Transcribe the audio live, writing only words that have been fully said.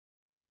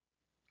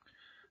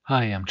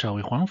Hi, I'm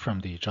Chao-Wei Hwang from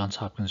the Johns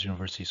Hopkins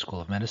University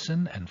School of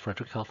Medicine and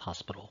Frederick Health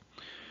Hospital.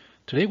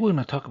 Today we're going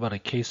to talk about a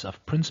case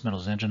of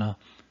Prinzmetal's angina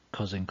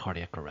causing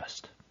cardiac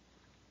arrest.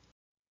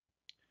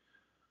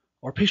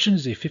 Our patient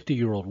is a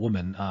 50-year-old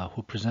woman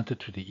who presented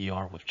to the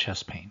ER with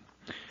chest pain.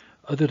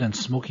 Other than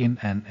smoking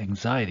and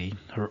anxiety,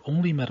 her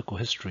only medical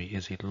history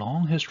is a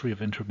long history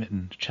of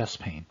intermittent chest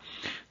pain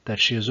that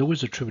she has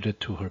always attributed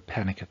to her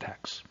panic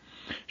attacks.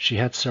 She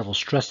had several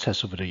stress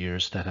tests over the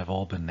years that have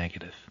all been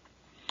negative.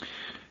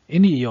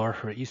 In the ER,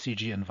 her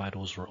ECG and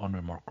vitals were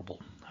unremarkable.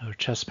 Her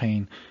chest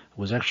pain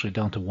was actually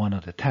down to 1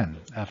 out of 10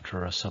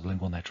 after a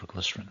sublingual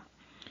nitroglycerin.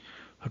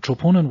 Her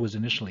troponin was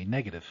initially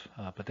negative,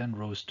 but then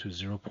rose to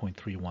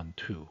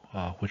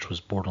 0.312, which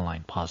was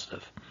borderline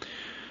positive.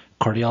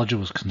 Cardiology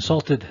was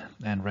consulted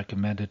and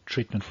recommended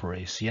treatment for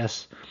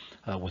ACS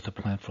with a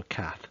plan for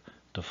Cath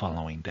the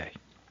following day.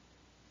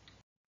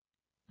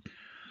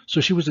 So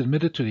she was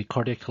admitted to the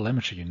cardiac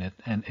telemetry unit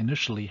and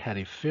initially had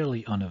a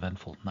fairly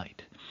uneventful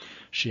night.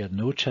 She had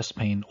no chest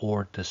pain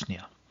or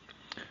dyspnea.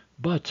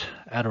 But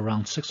at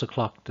around 6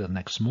 o'clock the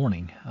next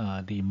morning,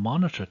 the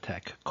monitor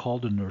tech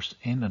called the nurse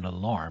in an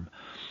alarm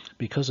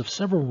because of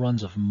several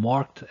runs of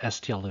marked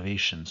ST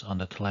elevations on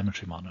the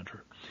telemetry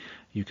monitor.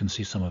 You can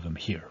see some of them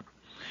here.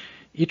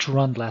 Each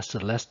run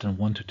lasted less than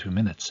 1 to 2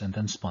 minutes and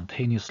then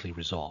spontaneously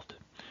resolved.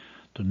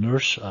 The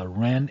nurse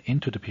ran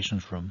into the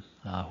patient's room,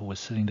 who was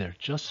sitting there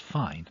just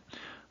fine,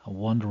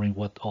 wondering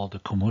what all the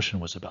commotion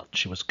was about.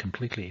 She was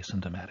completely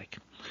asymptomatic.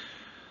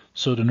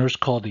 So the nurse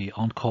called the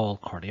on-call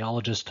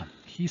cardiologist.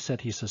 He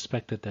said he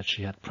suspected that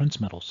she had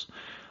Prinzmetals,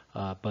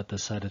 but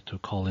decided to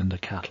call in the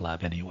Cath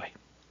lab anyway.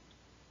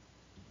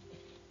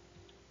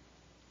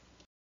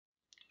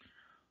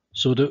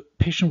 So the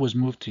patient was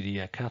moved to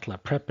the Cath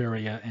lab prep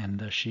area,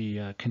 and she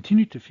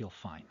continued to feel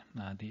fine.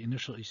 The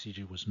initial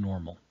ECG was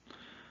normal.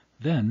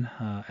 Then,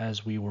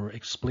 as we were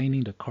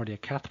explaining the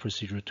cardiac cath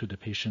procedure to the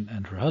patient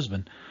and her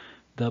husband,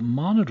 the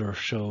monitor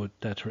showed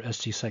that her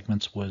ST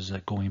segments was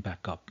going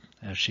back up,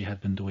 as she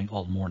had been doing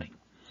all morning.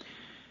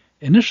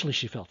 Initially,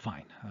 she felt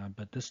fine,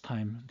 but this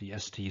time the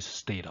STs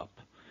stayed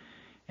up.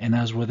 And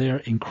as we're there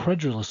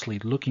incredulously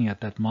looking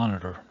at that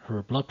monitor,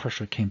 her blood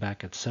pressure came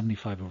back at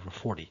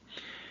 75/40,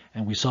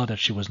 and we saw that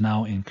she was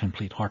now in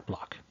complete heart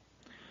block.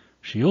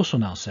 She also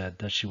now said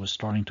that she was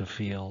starting to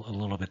feel a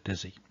little bit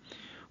dizzy.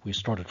 We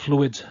started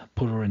fluids,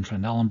 put her in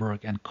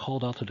Trendelenburg, and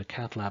called out to the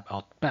cath lab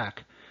out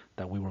back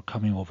that we were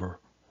coming over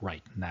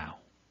right now.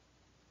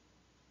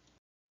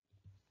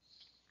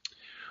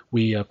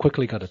 We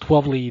quickly got a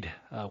 12 lead,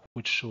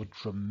 which showed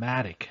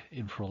dramatic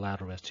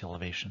infralateral ST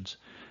elevations,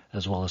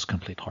 as well as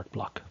complete heart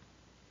block.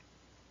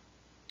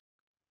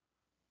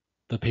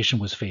 The patient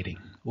was fading.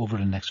 Over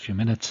the next few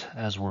minutes,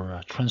 as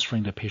we're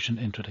transferring the patient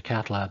into the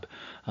cath lab,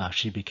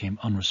 she became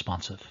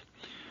unresponsive.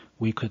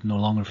 We could no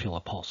longer feel a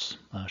pulse.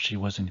 She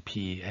was in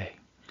PEA.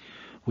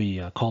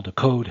 We called the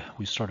code.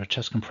 We started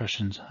chest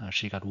compressions.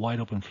 She got wide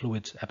open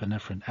fluids,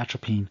 epinephrine,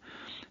 atropine.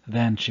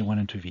 Then she went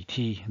into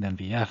VT, then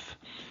VF.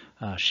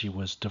 She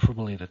was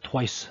defibrillated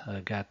twice,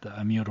 got the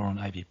amiodarone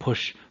IV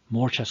push,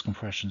 more chest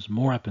compressions,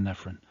 more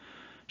epinephrine.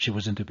 She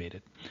was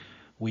intubated.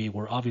 We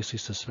were obviously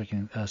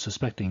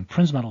suspecting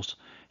Prinzmetals,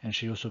 and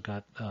she also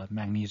got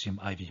magnesium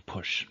IV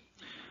push.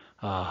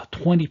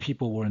 20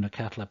 people were in the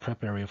cath lab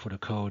prep area for the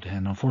code,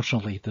 and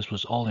unfortunately this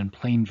was all in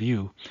plain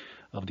view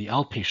of the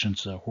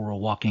outpatients who were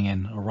walking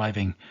in,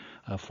 arriving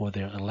for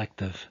their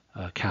elective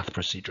cath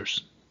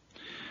procedures.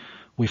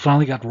 We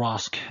finally got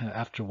ROSC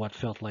after what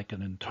felt like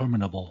an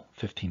interminable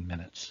 15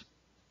 minutes.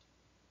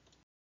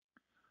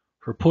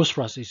 Her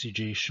post-ROSC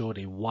ECG showed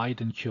a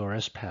widened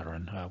QRS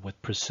pattern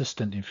with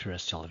persistent inferior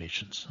ST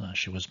elevations.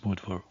 She was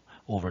moved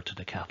over to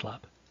the cath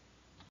lab.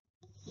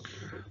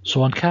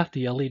 So on Cath,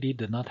 the LED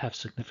did not have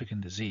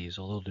significant disease,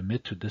 although the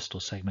mid to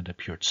distal segment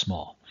appeared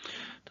small.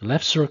 The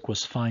left circ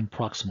was fine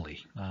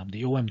proximally.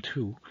 The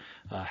OM2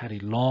 had a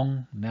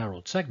long,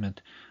 narrowed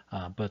segment,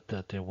 but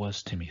there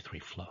was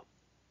TIMI3 flow.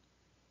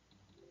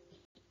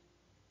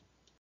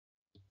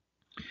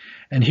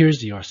 And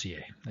here's the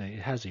RCA. It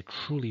has a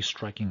truly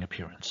striking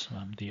appearance.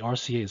 The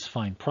RCA is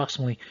fine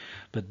proximally,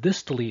 but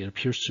distally it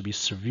appears to be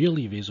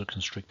severely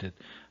vasoconstricted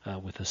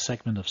with a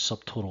segment of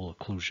subtotal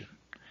occlusion.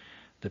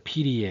 The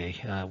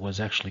PDA was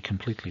actually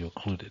completely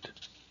occluded.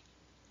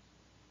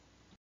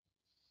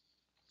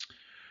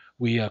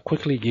 We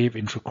quickly gave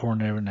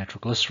intracoronary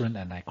nitroglycerin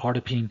and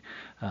nicardipine.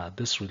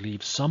 This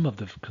relieved some of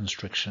the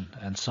constriction,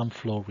 and some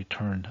flow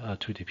returned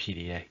to the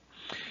PDA.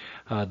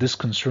 This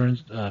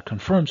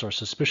confirms our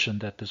suspicion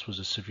that this was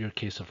a severe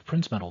case of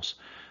Prinzmetals,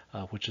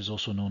 which is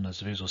also known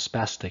as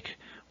vasospastic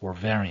or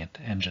variant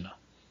angina.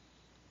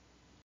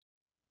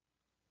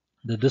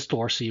 The distal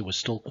RCA was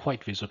still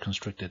quite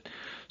vasoconstricted,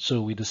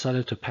 so we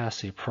decided to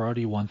pass a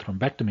priority 1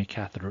 thrombectomy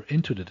catheter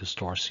into the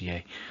distal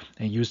RCA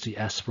and use the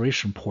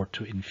aspiration port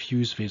to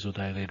infuse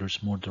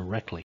vasodilators more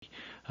directly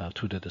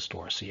to the distal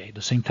RCA.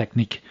 The same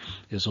technique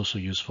is also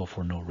useful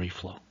for no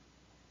reflow.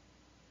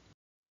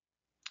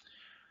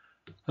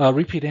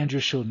 Repeat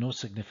angio showed no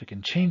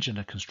significant change in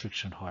the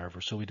constriction,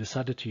 however, so we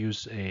decided to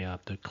use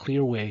the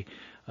Clearway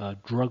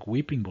drug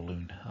weeping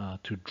balloon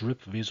to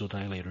drip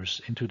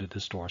vasodilators into the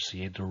distal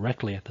RCA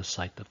directly at the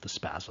site of the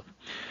spasm.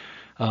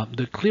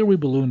 The Clearway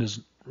balloon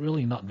is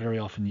really not very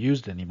often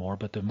used anymore,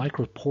 but the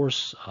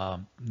microporous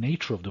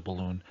nature of the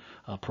balloon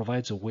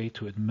provides a way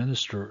to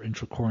administer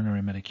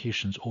intracoronary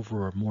medications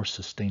over a more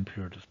sustained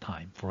period of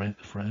time.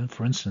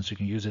 For instance, you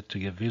can use it to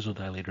give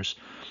vasodilators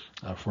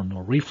for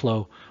no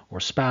reflow or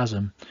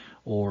spasm,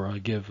 or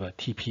give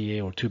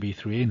TPA or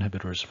 2B3A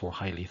inhibitors for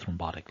highly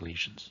thrombotic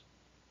lesions.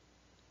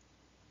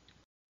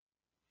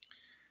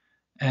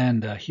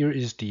 And here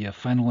is the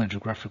final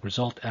angiographic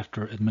result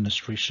after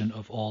administration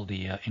of all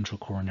the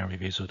intracoronary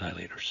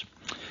vasodilators.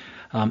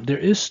 There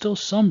is still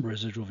some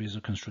residual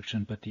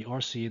vasoconstriction, but the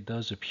RCA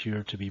does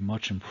appear to be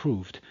much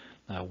improved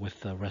with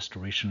the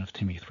restoration of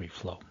TIMI3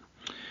 flow.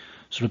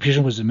 So the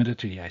patient was admitted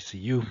to the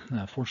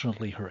ICU.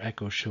 Fortunately, her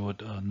echo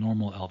showed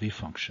normal LV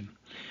function.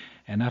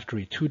 And after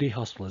a 2-day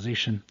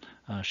hospitalization,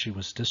 she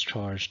was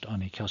discharged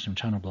on a calcium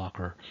channel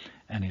blocker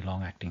and a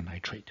long-acting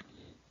nitrate.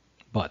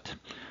 But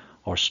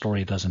our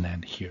story doesn't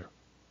end here,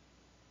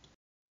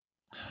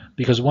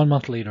 because 1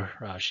 month later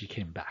she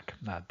came back.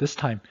 This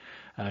time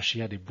she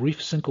had a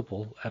brief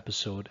syncopal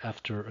episode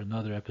after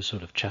another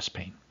episode of chest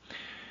pain.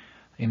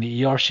 In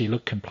the ER she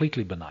looked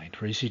completely benign.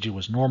 Her ECG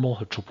was normal,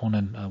 her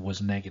troponin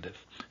was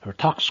negative. Her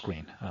tox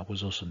screen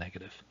was also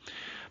negative.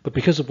 But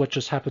because of what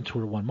just happened to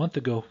her 1 month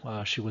ago,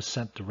 she was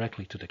sent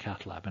directly to the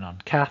Cath lab. And on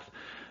Cath,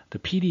 the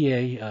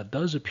PDA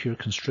does appear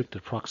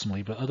constricted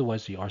proximally, but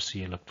otherwise the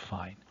RCA looked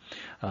fine.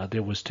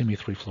 There was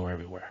TIMI3 flow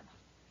everywhere.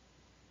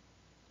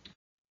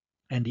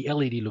 And the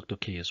LAD looked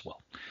okay as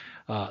well.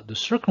 The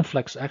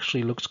circumflex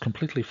actually looks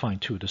completely fine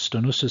too. The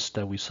stenosis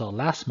that we saw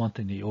last month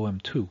in the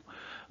OM2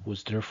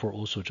 was therefore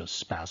also just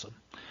spasm.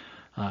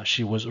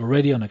 She was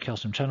already on a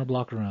calcium channel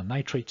blocker and on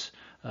nitrates,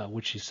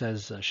 which she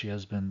says she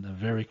has been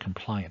very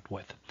compliant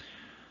with.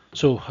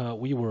 So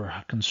we were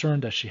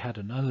concerned that she had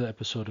another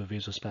episode of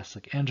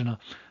vasospastic angina,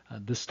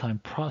 this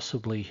time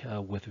possibly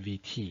with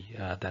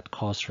VT that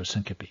caused her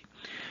syncope.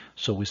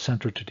 So we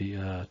sent her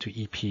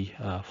to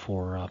EP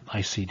for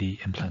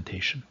ICD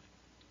implantation.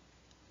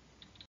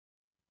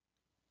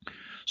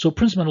 So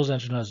Prinzmetal's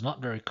angina is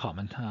not very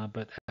common,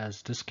 but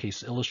as this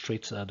case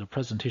illustrates, the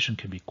presentation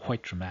can be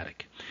quite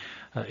dramatic.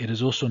 It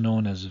is also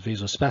known as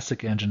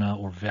vasospastic angina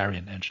or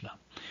variant angina.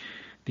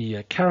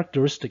 The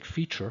characteristic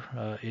feature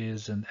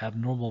is an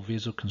abnormal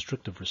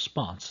vasoconstrictive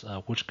response,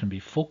 which can be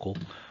focal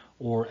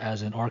or,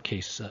 as in our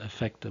case,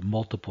 affect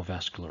multiple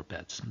vascular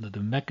beds. The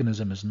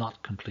mechanism is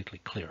not completely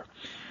clear.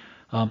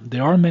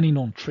 There are many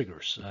known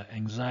triggers.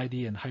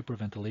 Anxiety and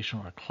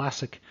hyperventilation are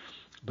classic,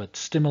 but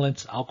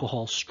stimulants,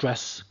 alcohol,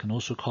 stress can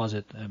also cause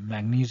it.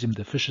 Magnesium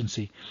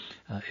deficiency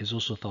is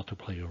also thought to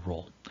play a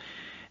role.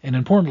 And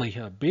importantly,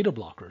 beta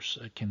blockers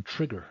can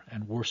trigger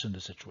and worsen the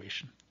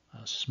situation.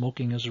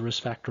 Smoking is a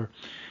risk factor,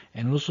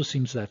 and it also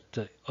seems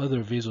that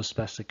other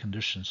vasospastic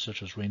conditions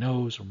such as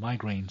Raynaud's or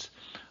migraines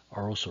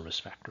are also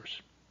risk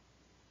factors.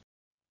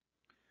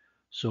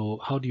 So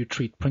how do you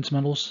treat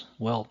Prinzmetals?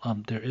 Well,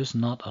 there is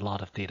not a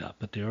lot of data,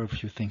 but there are a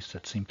few things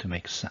that seem to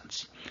make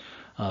sense.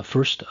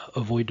 First,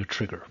 avoid the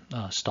trigger.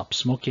 Stop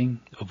smoking,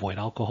 avoid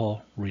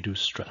alcohol,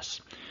 reduce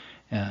stress.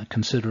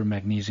 Consider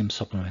magnesium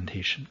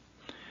supplementation.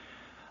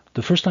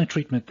 The first-line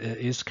treatment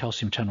is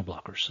calcium channel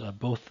blockers.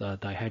 Both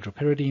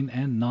dihydropyridine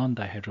and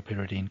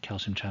non-dihydropyridine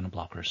calcium channel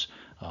blockers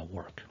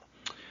work.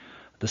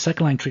 The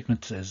second-line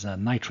treatment is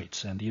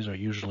nitrates, and these are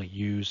usually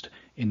used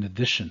in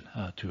addition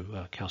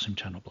to calcium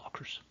channel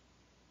blockers.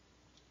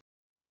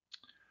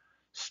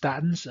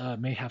 Statins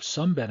may have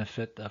some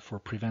benefit for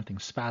preventing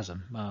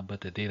spasm,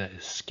 but the data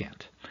is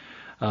scant.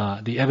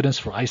 The evidence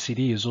for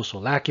ICD is also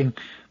lacking,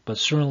 but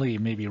certainly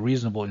it may be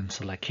reasonable in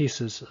select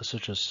cases,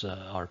 such as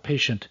our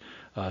patient,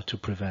 to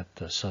prevent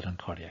sudden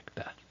cardiac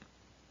death.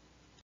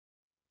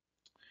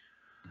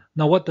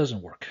 Now, what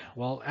doesn't work?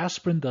 Well,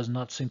 aspirin does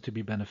not seem to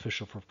be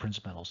beneficial for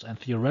Prinzmetals and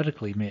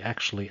theoretically may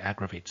actually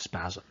aggravate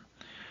spasm.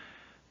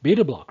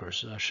 Beta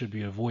blockers should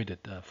be avoided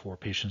for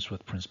patients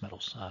with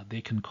Prinzmetals.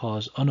 They can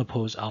cause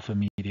unopposed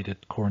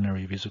alpha-mediated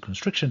coronary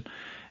vasoconstriction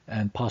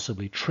and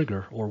possibly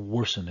trigger or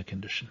worsen the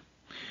condition.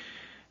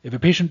 If a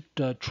patient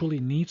truly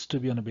needs to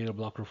be on a beta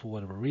blocker for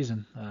whatever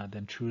reason,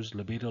 then choose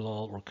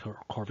labetalol or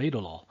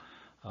carvedilol,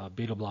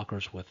 beta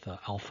blockers with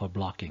alpha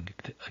blocking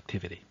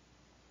activity.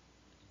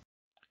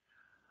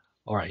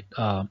 All right,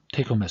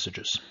 take-home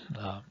messages.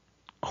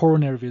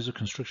 Coronary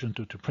vasoconstriction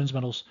due to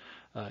Prinzmetals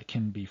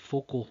can be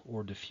focal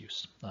or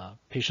diffuse.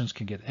 Patients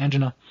can get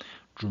angina,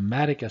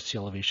 dramatic ST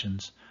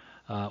elevations,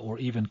 or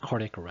even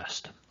cardiac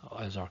arrest,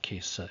 as our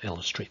case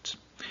illustrates.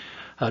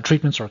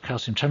 Treatments are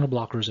calcium channel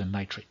blockers and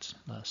nitrates.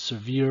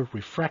 Severe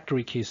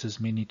refractory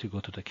cases may need to go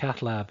to the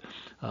Cath lab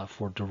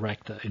for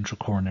direct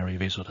intracoronary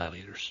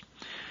vasodilators.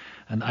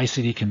 An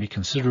ICD can be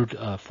considered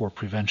for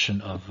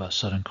prevention of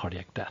sudden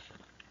cardiac death.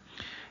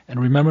 And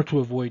remember to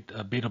avoid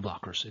beta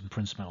blockers in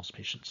Prinzmetal's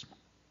patients.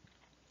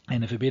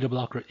 And if a beta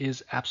blocker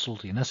is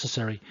absolutely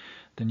necessary,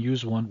 then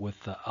use one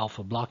with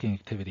alpha blocking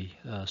activity,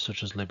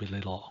 such as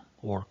labetalol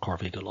or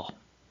carvedilol.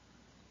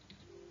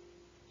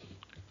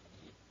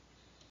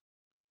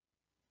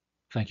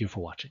 Thank you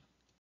for watching.